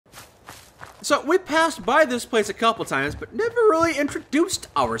So, we passed by this place a couple times, but never really introduced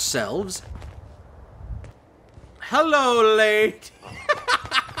ourselves. Hello, lady.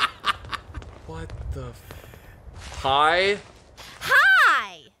 What the Hi?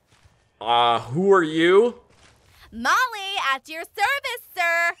 Hi! Who are you? Mollie, at your service,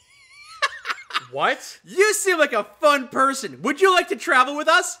 sir! What? You seem like a fun person. Would you like to travel with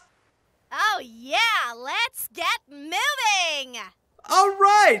us? Oh yeah, let's get moving! All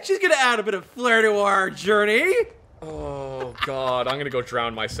right, she's gonna add a bit of flair to our journey. Oh, God, I'm gonna go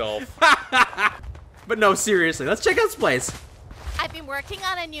drown myself. But no, seriously, let's check out this place. I've been working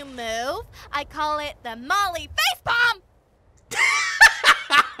on a new move. I call it the Mollie Facepalm!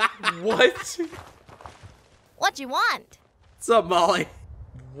 What? What you want? What's up, Mollie?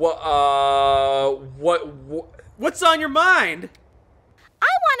 What? What's on your mind? I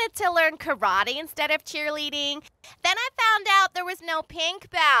wanted to learn karate instead of cheerleading. Then I found out there was no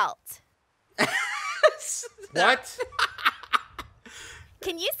pink belt. What?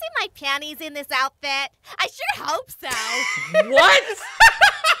 Can you see my panties in this outfit? I sure hope so. What?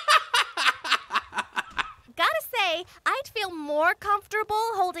 Gotta say, I'd feel more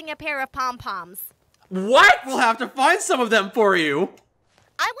comfortable holding a pair of pom-poms. What? We'll have to find some of them for you.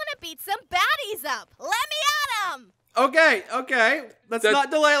 I want to beat some baddies up. Let me at 'em. Okay. Let's not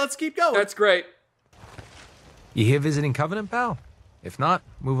delay. Let's keep going. That's great. You here visiting Covenant, pal? If not,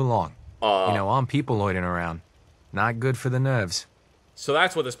 move along. You know, I'm people loitering around. Not good for the nerves. So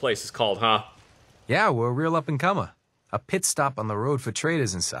that's what this place is called, huh? Yeah, we're a real up-and-comer. A pit stop on the road for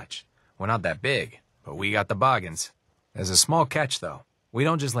traders and such. We're not that big, but we got the bargains. There's a small catch, though. We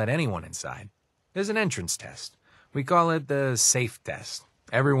don't just let anyone inside. There's an entrance test. We call it the safe test.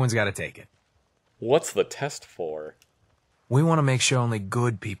 Everyone's got to take it. What's the test for? We want to make sure only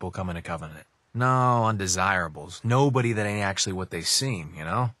good people come into Covenant. No undesirables. Nobody that ain't actually what they seem, you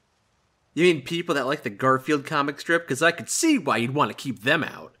know? You mean people that like the Garfield comic strip? Because I could see why you'd want to keep them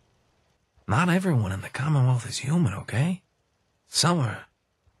out. Not everyone in the Commonwealth is human, okay? Some are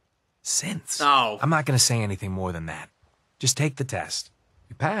synths. Oh. I'm not going to say anything more than that. Just take the test.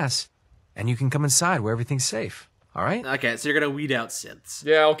 You pass, and you can come inside where everything's safe, all right? Okay, so you're going to weed out synths.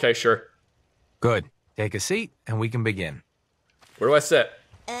 Yeah, okay, sure. Good. Take a seat, and we can begin. Where do I sit?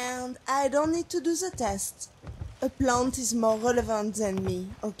 And I don't need to do the test. A plant is more relevant than me,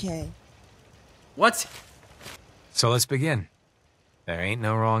 okay? What? So let's begin. There ain't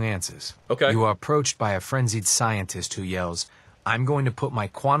no wrong answers. Okay. You are approached by a frenzied scientist who yells, "I'm going to put my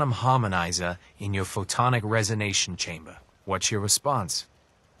quantum harmonizer in your photonic resonation chamber." What's your response?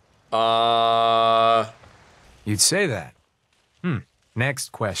 You'd say that.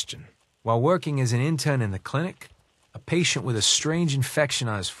 Next question. While working as an intern in the clinic, a patient with a strange infection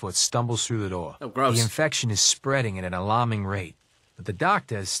on his foot stumbles through the door. Oh, gross. The infection is spreading at an alarming rate, but the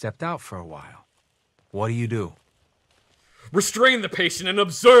doctor has stepped out for a while. What do? Restrain the patient and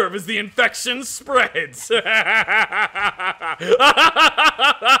observe as the infection spreads.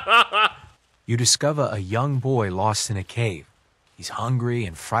 You discover a young boy lost in a cave. He's hungry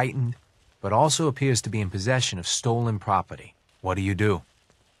and frightened, but also appears to be in possession of stolen property. What do?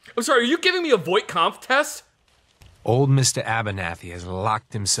 I'm sorry, are you giving me a Voight Kampf test? Old Mr. Abernathy has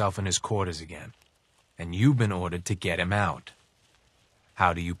locked himself in his quarters again, and you've been ordered to get him out.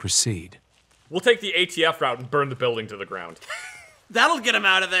 How do you proceed? We'll take the ATF route and burn the building to the ground. That'll get him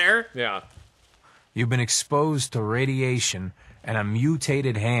out of there. Yeah. You've been exposed to radiation, and a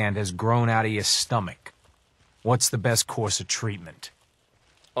mutated hand has grown out of your stomach. What's the best course of treatment?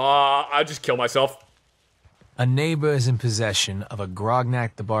 I'll just kill myself. A neighbor is in possession of a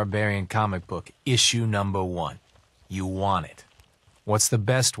Grognak the Barbarian comic book, issue number 1. You want it. What's the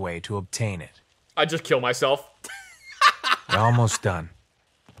best way to obtain it? I just kill myself. You're almost done.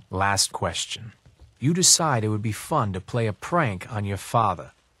 Last question. You decide it would be fun to play a prank on your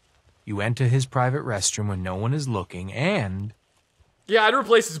father. You enter his private restroom when no one is looking, and... Yeah, I'd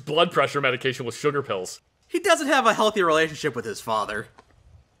replace his blood pressure medication with sugar pills. He doesn't have a healthy relationship with his father.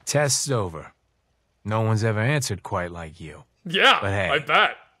 Test's over. No one's ever answered quite like you. Yeah, But hey. I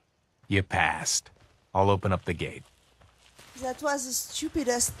bet. You passed. I'll open up the gate. That was the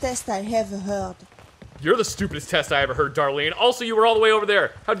stupidest test I ever heard. You're the stupidest test I ever heard, Darlene. Also, you were all the way over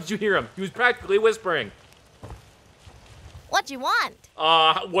there. How did you hear him? He was practically whispering. What you want?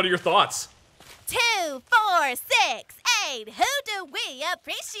 What are your thoughts? 2, 4, 6, 8. Who do we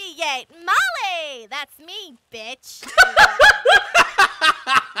appreciate? Mollie! That's me, bitch.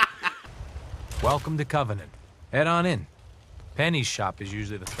 Welcome to Covenant. Head on in. Penny's shop is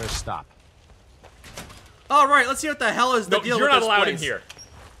usually the first stop. All right, let's see what the hell is the No, deal you're with not this allowed place. in here.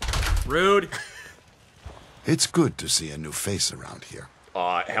 Rude. It's good to see a new face around here.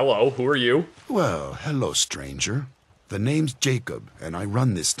 Hello, who are you? Well, hello, stranger. The name's Jacob, and I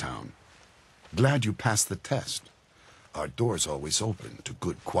run this town. Glad you passed the test. Our door's always open to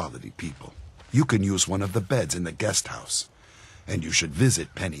good quality people. You can use one of the beds in the guest house, and you should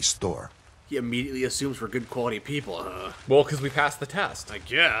visit Penny's store. He immediately assumes we're good quality people, huh? Well, because we passed the test. I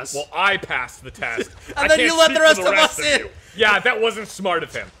guess. Well, I passed the test. And then you let the rest of us in. You. Yeah, that wasn't smart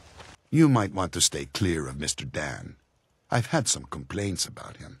of him. You might want to stay clear of Mr. Dan. I've had some complaints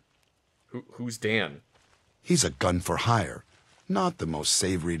about him. Who's Dan? He's a gun for hire. Not the most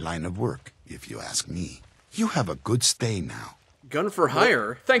savory line of work, if you ask me. You have a good stay now. Gun for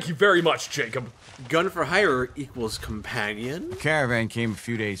hire? Thank you very much, Jacob. Gun for hire equals companion? The caravan came a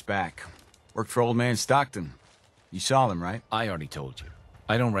few days back. Worked for old man Stockton. You saw them, right? I already told you.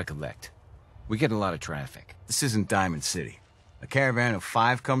 I don't recollect. We get a lot of traffic. This isn't Diamond City. A caravan of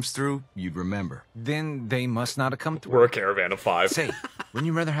 5 comes through, you'd remember. Then they must not have come through. We're a caravan of 5. Say, wouldn't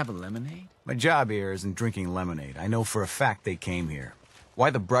you rather have a lemonade? My job here isn't drinking lemonade. I know for a fact they came here. Why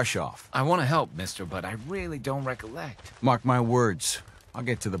the brush off? I want to help, mister, but I really don't recollect. Mark my words. I'll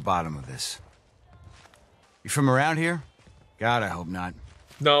get to the bottom of this. You from around here? God, I hope not.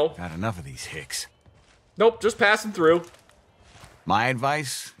 No. Got enough of these hicks. Nope, just passing through. My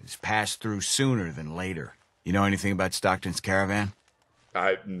advice is pass through sooner than later. You know anything about Stockton's caravan?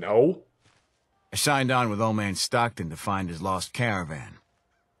 No. I signed on with old man Stockton to find his lost caravan.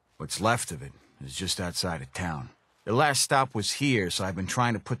 What's left of it is just outside of town. The last stop was here, so I've been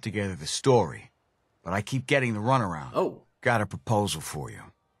trying to put together the story. But I keep getting the runaround. Oh. Got a proposal for you.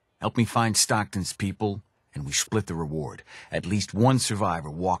 Help me find Stockton's people, and we split the reward. At least one survivor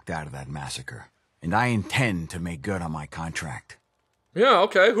walked out of that massacre. And I intend to make good on my contract. Yeah,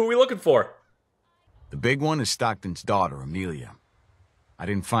 okay. Who are we looking for? The big one is Stockton's daughter, Amelia. I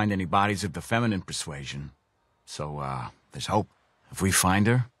didn't find any bodies of the feminine persuasion, so, there's hope. If we find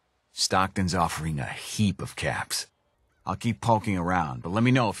her, Stockton's offering a heap of caps. I'll keep poking around, but let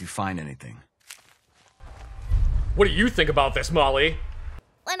me know if you find anything. What do you think about this, Mollie?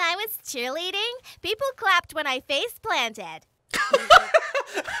 When I was cheerleading, people clapped when I face planted.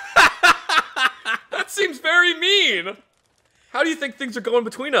 That seems very mean. How do you think things are going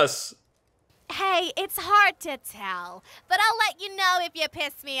between us? Hey, it's hard to tell, but I'll let you know if you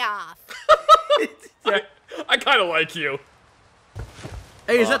piss me off. Yeah, I kind of like you.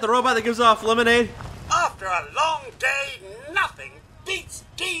 Hey, is that the robot that gives off lemonade? After a long day, nothing beats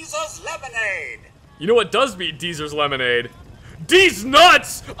Deezer's lemonade. You know what does beat Deezer's lemonade? Deez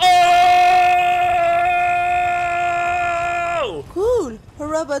nuts! Oh! Cool, a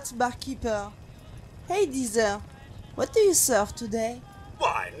robot barkeeper. Hey Deezer, what do you serve today?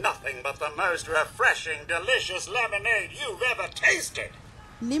 Why, nothing but the most refreshing, delicious lemonade you've ever tasted.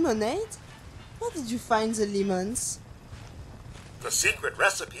 Lemonade? Where did you find the lemons? The secret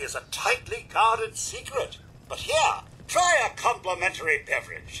recipe is a tightly guarded secret. But here, try a complimentary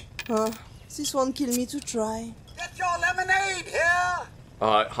beverage. This won't kill me to try. Get your lemonade here.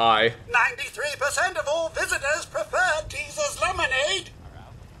 Hi. 93% of all visitors prefer Deezer's lemonade.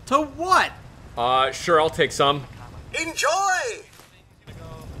 To what? Sure, I'll take some. Enjoy.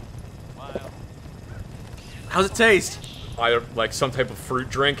 How's it taste? Like some type of fruit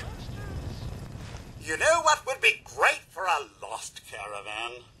drink. You know what would be great for a lost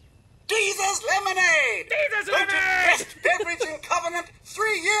caravan? Deezer's lemonade! Deezer's Voted lemonade! best beverage in Covenant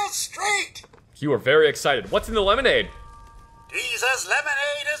 3 years straight! You are very excited. What's in the lemonade? Deezer's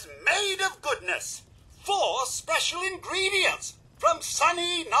lemonade is made of goodness. 4 special ingredients from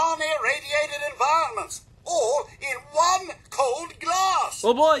sunny, non-irradiated environments, all in 1 cold glass.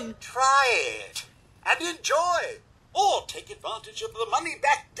 Oh boy. Try it and enjoy, or take advantage of the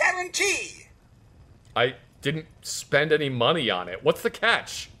money-back guarantee. I didn't spend any money on it. What's the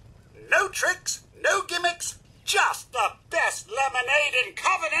catch? No tricks, no gimmicks, just the best lemonade in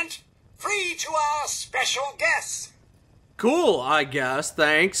Covenant, free to our special guests. Cool, I guess.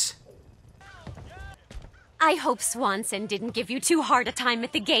 Thanks. I hope Swanson didn't give you too hard a time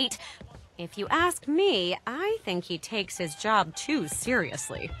at the gate. If you ask me, I think he takes his job too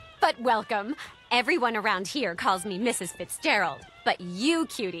seriously. But welcome. Everyone around here calls me Mrs. Fitzgerald, but you,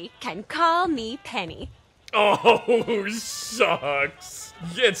 cutie, can call me Penny. Oh, shucks.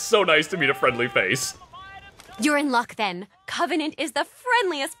 It's so nice to meet a friendly face. You're in luck, then. Covenant is the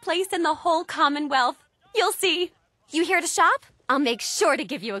friendliest place in the whole Commonwealth. You'll see. You here to shop? I'll make sure to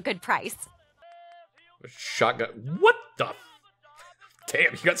give you a good price. Shotgun. What the?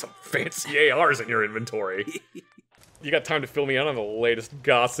 Damn, you got some fancy ARs in your inventory. You got time to fill me in on the latest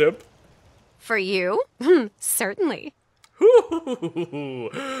gossip? For you? Certainly.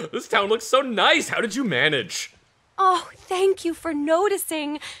 This town looks so nice. How did you manage? Oh, thank you for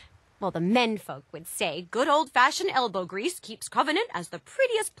noticing. Well, the menfolk would say good old-fashioned elbow grease keeps Covenant as the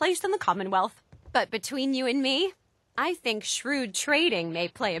prettiest place in the Commonwealth. But between you and me, I think shrewd trading may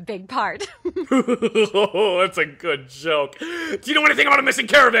play a big part. Oh, that's a good joke. Do you know anything about a missing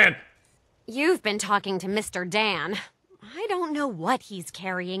caravan? You've been talking to Mr. Dan. I don't know what he's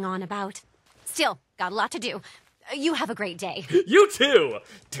carrying on about. Still, got a lot to do. You have a great day. You too!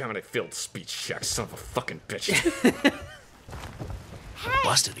 Damn it, I failed speech check, son of a fucking bitch. Hey,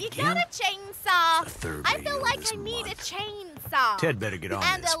 Busted you again? got a chainsaw? It's the third I radio feel like this I need a month. chainsaw. Ted better get on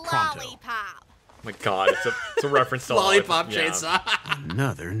and this a pronto. lollipop. Oh my god, it's a reference to Lollipop yeah. chainsaw.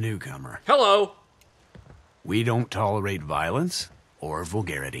 Another newcomer. Hello! We don't tolerate violence or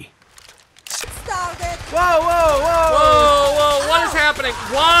vulgarity. Started. Whoa, whoa, whoa! Whoa, whoa, what is happening?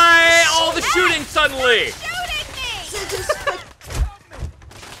 Why all the shooting suddenly? Shooting me! C'est just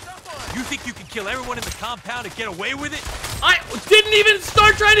You think you can kill everyone in the compound and get away with it? I didn't even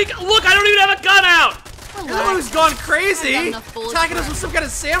start trying to. Look, I don't even have a gun out! You're the one who's gone crazy! I've done the full Attacking us with some kind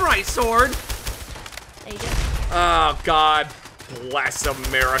of samurai sword! There you go. Oh, God. Bless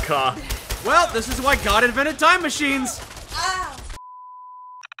America. Well, this is why God invented time machines!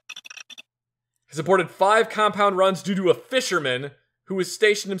 Has aborted 5 compound runs due to a fisherman who was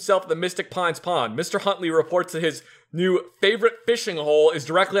stationed himself at the Mystic Pines Pond. Mr. Huntley reports that his new favorite fishing hole is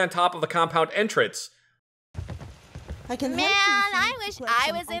directly on top of the compound entrance. I can Man, help you I if you wish collect I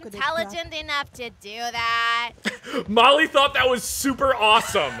some was Uncle Dick intelligent enough to do that. Mollie thought that was super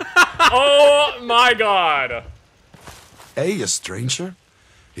awesome. Oh my god. Hey, a stranger.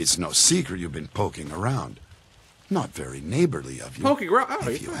 It's no secret you've been poking around. Not very neighborly of you. Poking around? Oh,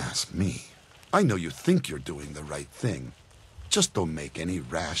 If you ask me. I know you think you're doing the right thing. Just don't make any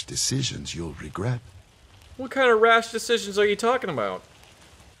rash decisions you'll regret. What kind of rash decisions are you talking about?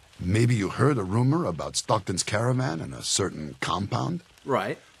 Maybe you heard a rumor about Stockton's caravan and a certain compound?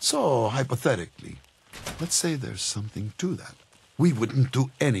 Right. So, hypothetically, let's say there's something to that. We wouldn't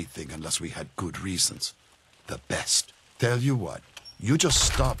do anything unless we had good reasons. The best. Tell you what, you just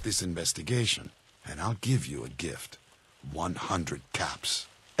stop this investigation, and I'll give you a gift. 100 caps.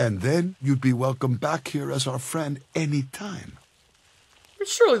 And then you'd be welcome back here as our friend any time.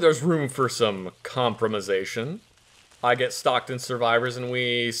 Surely there's room for some compromisation. I get Stockton survivors and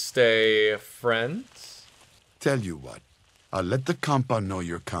we stay friends? Tell you what, I'll let the compound know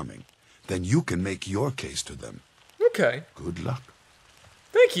you're coming. Then you can make your case to them. Okay. Good luck.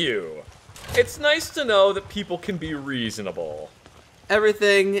 Thank you. It's nice to know that people can be reasonable.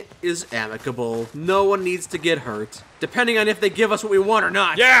 Everything is amicable. No one needs to get hurt, depending on if they give us what we want or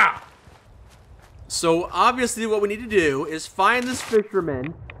not. Yeah! So obviously what we need to do is find this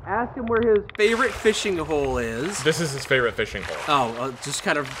fisherman, ask him where his favorite fishing hole is. This is his favorite fishing hole. Oh, just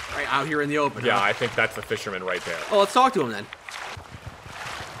kind of right out here in the open. Yeah, huh? I think that's the fisherman right there. Oh, let's talk to him then.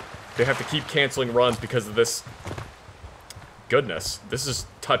 They have to keep canceling runs because of this. Goodness, this is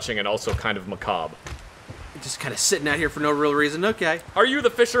touching and also kind of macabre. Just kind of sitting out here for no real reason. Okay. Are you the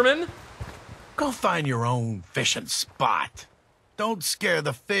fisherman? Go find your own fishing spot. Don't scare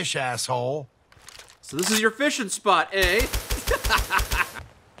the fish, asshole. So this is your fishing spot, eh?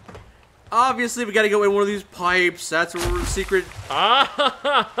 Obviously, we gotta go in one of these pipes. That's where we're the secret. Ah ha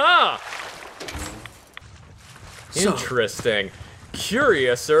ha ha! So- Interesting.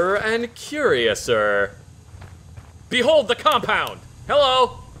 Curiouser and curiouser. Behold the compound!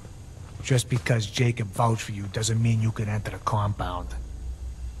 Hello! Just because Jacob vouched for you doesn't mean you can enter the compound.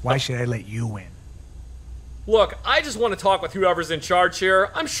 Why should I let you in? Look, I just want to talk with whoever's in charge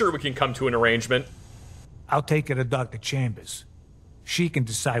here. I'm sure we can come to an arrangement. I'll take you to Dr. Chambers. She can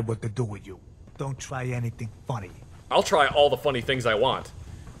decide what to do with you. Don't try anything funny. I'll try all the funny things I want.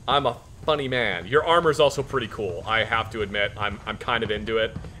 I'm a funny man. Your armor's also pretty cool. I have to admit, I'm kind of into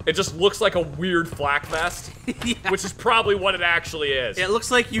it. It just looks like a weird flak vest, Yeah. which is probably what it actually is. It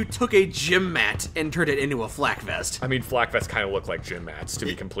looks like you took a gym mat and turned it into a flak vest. I mean, flak vests kind of look like gym mats, to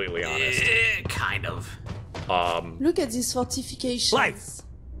be completely honest. Kind of. Look at these fortifications. Blythe!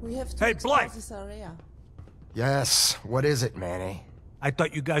 We have to Hey, explore Blythe! this area. Yes, what is it, Manny? I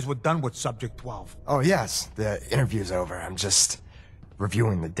thought you guys were done with Subject 12. Oh, yes, the interview's over. I'm just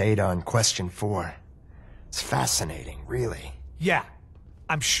reviewing the data on Question 4. It's fascinating, really. Yeah,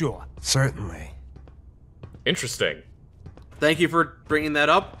 I'm sure. Certainly. Interesting. Thank you for bringing that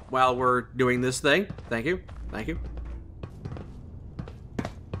up while we're doing this thing. Thank you. Thank you.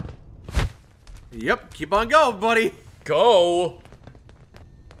 Yep, keep on going, buddy. Go!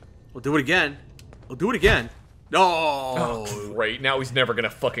 We'll do it again. We'll do it again. No. Oh, great. Now he's never gonna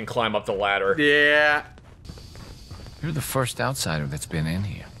fucking climb up the ladder. Yeah. You're the first outsider that's been in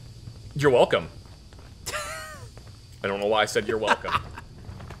here. You're welcome. I don't know why I said you're welcome.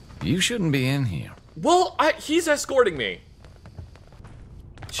 You shouldn't be in here. Well, he's escorting me.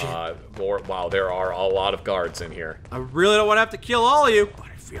 Wow, there are a lot of guards in here. I really don't want to have to kill all of you, but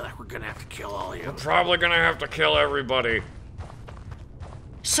I feel like we're gonna have to kill all of you. I'm probably gonna have to kill everybody.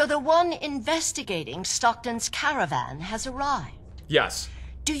 So the one investigating Stockton's caravan has arrived. Yes.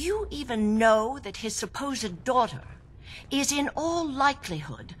 Do you even know that his supposed daughter is in all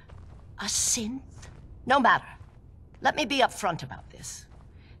likelihood a synth? No matter. Let me be upfront about this.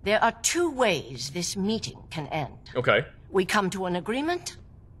 There are two ways this meeting can end. Okay. We come to an agreement,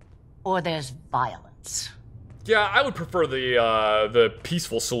 or there's violence. Yeah, I would prefer the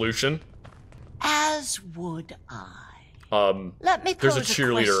peaceful solution. As would I. Let me there's pose a a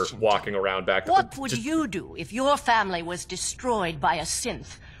cheerleader question. walking around back there. What would you do if your family was destroyed by a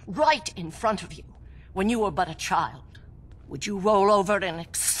synth right in front of you when you were but a child? Would you roll over and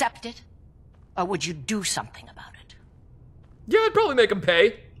accept it? Or would you do something about it? Yeah, I'd probably make him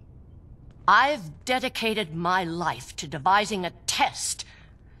pay. I've dedicated my life to devising a test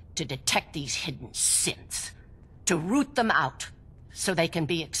to detect these hidden synths, to root them out so they can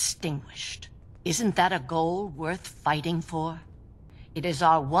be extinguished. Isn't that a goal worth fighting for? It is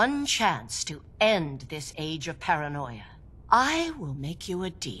our one chance to end this age of paranoia. I will make you a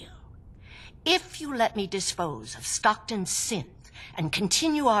deal. If you let me dispose of Stockton's synth and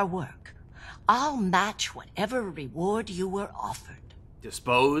continue our work, I'll match whatever reward you were offered.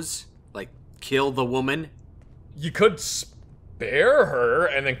 Dispose? Like, kill the woman? You could spare her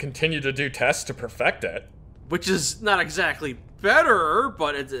and then continue to do tests to perfect it. Which is not exactly better,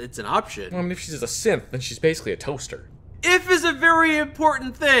 but it's an option. I mean, if she's a synth, then she's basically a toaster. If is a very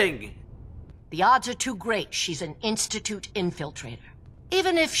important thing. The odds are too great she's an Institute infiltrator.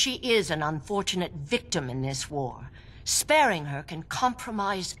 Even if she is an unfortunate victim in this war, sparing her can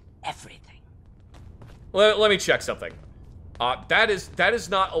compromise everything. Let me check something. That is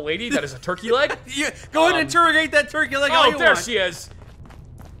not a lady, that is a turkey leg. Go ahead and interrogate that turkey leg all you there want. she is.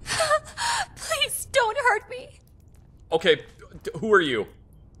 Please don't hurt me. Okay, who are you?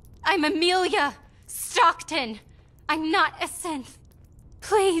 I'm Amelia Stockton. I'm not a synth.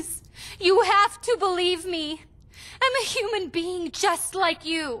 Please, you have to believe me. I'm a human being just like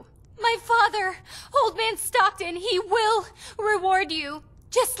you. My father, Old Man Stockton, he will reward you.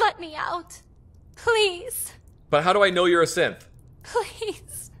 Just let me out. Please. But how do I know you're a synth?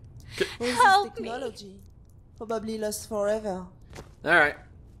 Please. Help me. Technology. Probably lost forever. Alright.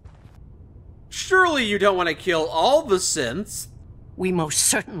 Surely you don't want to kill all the synths. We most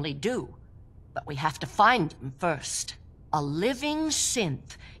certainly do. But we have to find him first. A living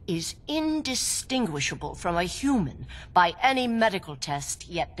synth is indistinguishable from a human by any medical test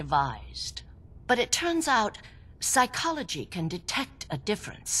yet devised. But it turns out psychology can detect a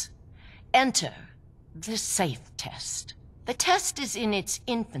difference. Enter the SAFE test. The test is in its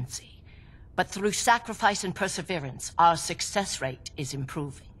infancy, but through sacrifice and perseverance, our success rate is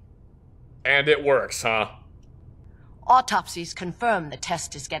improving. And it works, huh? Autopsies confirm the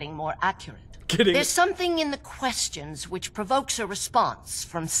test is getting more accurate. There's something in the questions which provokes a response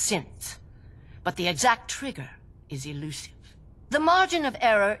from synth, but the exact trigger is elusive. The margin of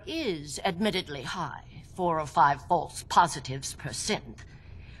error is admittedly high, 4 or 5 false positives per synth,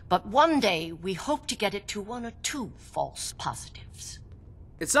 but one day we hope to get it to 1 or 2 false positives.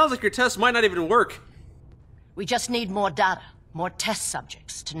 It sounds like your test might not even work. We just need more data, more test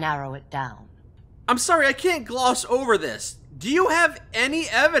subjects to narrow it down. I'm sorry, I can't gloss over this. Do you have any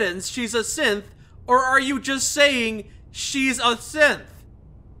evidence she's a synth, or are you just saying she's a synth?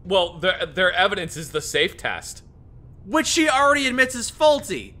 Well, their evidence is the SAFE test. Which she already admits is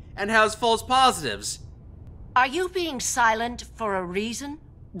faulty, and has false positives. Are you being silent for a reason?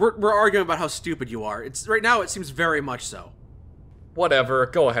 We're arguing about how stupid you are. Right now, it seems very much so. Whatever,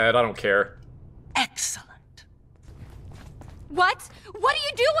 go ahead, I don't care. Excellent. What? What are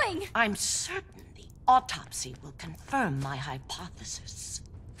you doing? I'm certain the autopsy will confirm my hypothesis.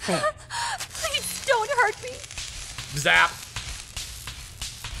 There. Please don't hurt me. Zap.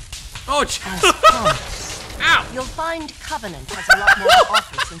 Oh, ow! You'll find Covenant has a lot more to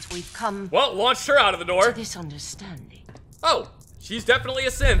offer since we've come... Well, launched her out of the door. ...to this understanding. Oh, she's definitely a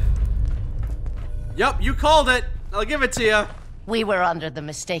synth. Yup, you called it. I'll give it to you. We were under the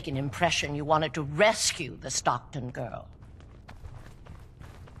mistaken impression you wanted to rescue the Stockton girl.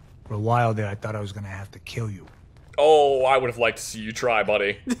 For a while there, I thought I was gonna have to kill you. Oh, I would have liked to see you try,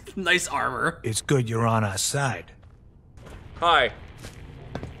 buddy. Nice armor. It's good you're on our side. Hi.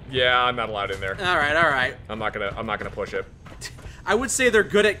 Yeah, I'm not allowed in there. Alright. I'm not gonna push it. I would say they're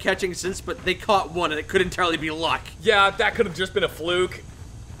good at catching synths, but they caught one and it could entirely be luck. Yeah, that could have just been a fluke.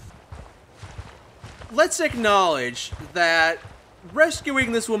 let's acknowledge that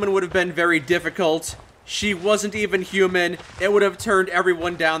rescuing this woman would have been very difficult. She wasn't even human. It would have turned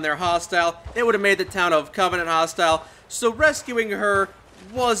everyone down there hostile. It would have made the town of Covenant hostile. So rescuing her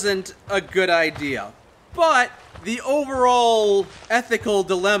wasn't a good idea. But the overall ethical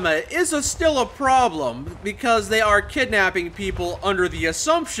dilemma is still a problem because they are kidnapping people under the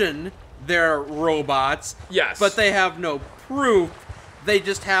assumption they're robots. Yes. But they have no proof. They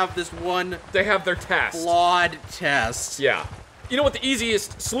just have this one... They have their test. Flawed test. Yeah. You know what the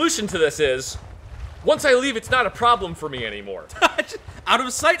easiest solution to this is? Once I leave, it's not a problem for me anymore. Out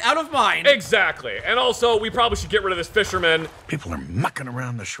of sight, out of mind. Exactly. And also, we probably should get rid of this fisherman. People are mucking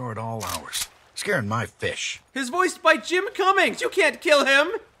around the shore at all hours, scaring my fish. He's voiced by Jim Cummings. You can't kill him.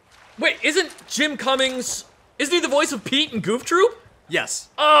 Wait, isn't Jim Cummings... Isn't he the voice of Pete in Goof Troop? Yes.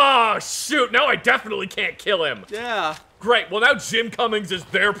 Oh, shoot. Now I definitely can't kill him. Yeah. Great. Well, now Jim Cummings is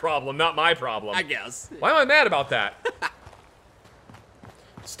their problem, not my problem. I guess. Why am I mad about that?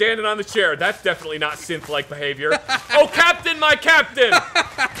 Standing on the chair. That's definitely not synth-like behavior. Oh, Captain, my Captain!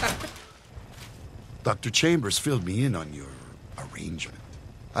 Dr. Chambers filled me in on your arrangement.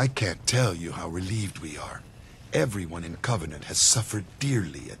 I can't tell you how relieved we are. Everyone in Covenant has suffered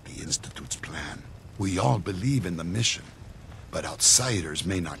dearly at the Institute's plan. We all believe in the mission, but outsiders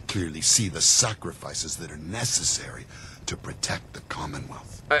may not clearly see the sacrifices that are necessary to protect the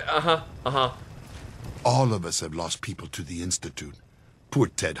Commonwealth. All of us have lost people to the Institute. Poor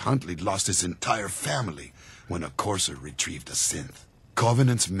Ted Huntley lost his entire family when a courser retrieved a synth.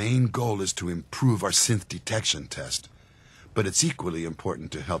 Covenant's main goal is to improve our synth detection test, but it's equally important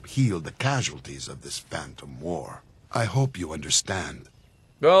to help heal the casualties of this phantom war. I hope you understand.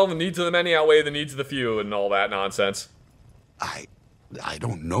 Well, the needs of the many outweigh the needs of the few and all that nonsense. I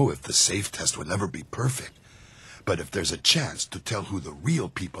don't know if the safe test will ever be perfect, but if there's a chance to tell who the real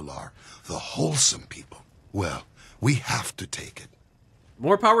people are, the wholesome people, well, we have to take it.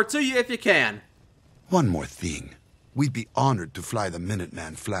 More power to you if you can. One more thing. We'd be honored to fly the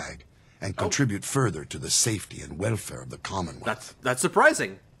Minuteman flag and contribute further to the safety and welfare of the Commonwealth. That's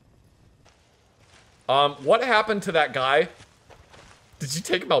surprising. What happened to that guy? Did you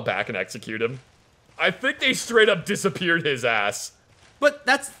take him out back and execute him? I think they straight up disappeared his ass. But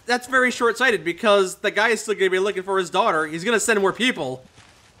that's very short-sighted because the guy is still going to be looking for his daughter. He's going to send more people.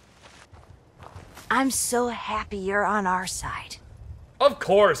 I'm so happy you're on our side. Of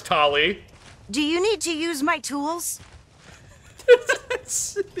course, Tali. Do you need to use my tools?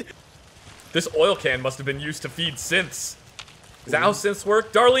 This oil can must have been used to feed synths. Is that how synths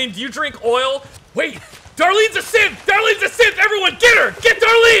work? Darlene, do you drink oil? Wait, Darlene's a synth! Darlene's a synth! Everyone, get her! Get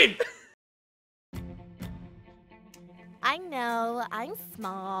Darlene! I know, I'm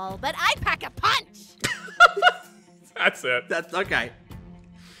small, but I pack a punch! That's it. That's okay.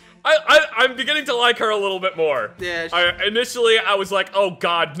 I'm beginning to like her a little bit more. Yeah. Initially, I was like, oh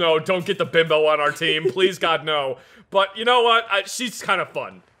god, no, don't get the bimbo on our team. Please, god, no. But you know what? She's kind of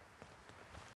fun.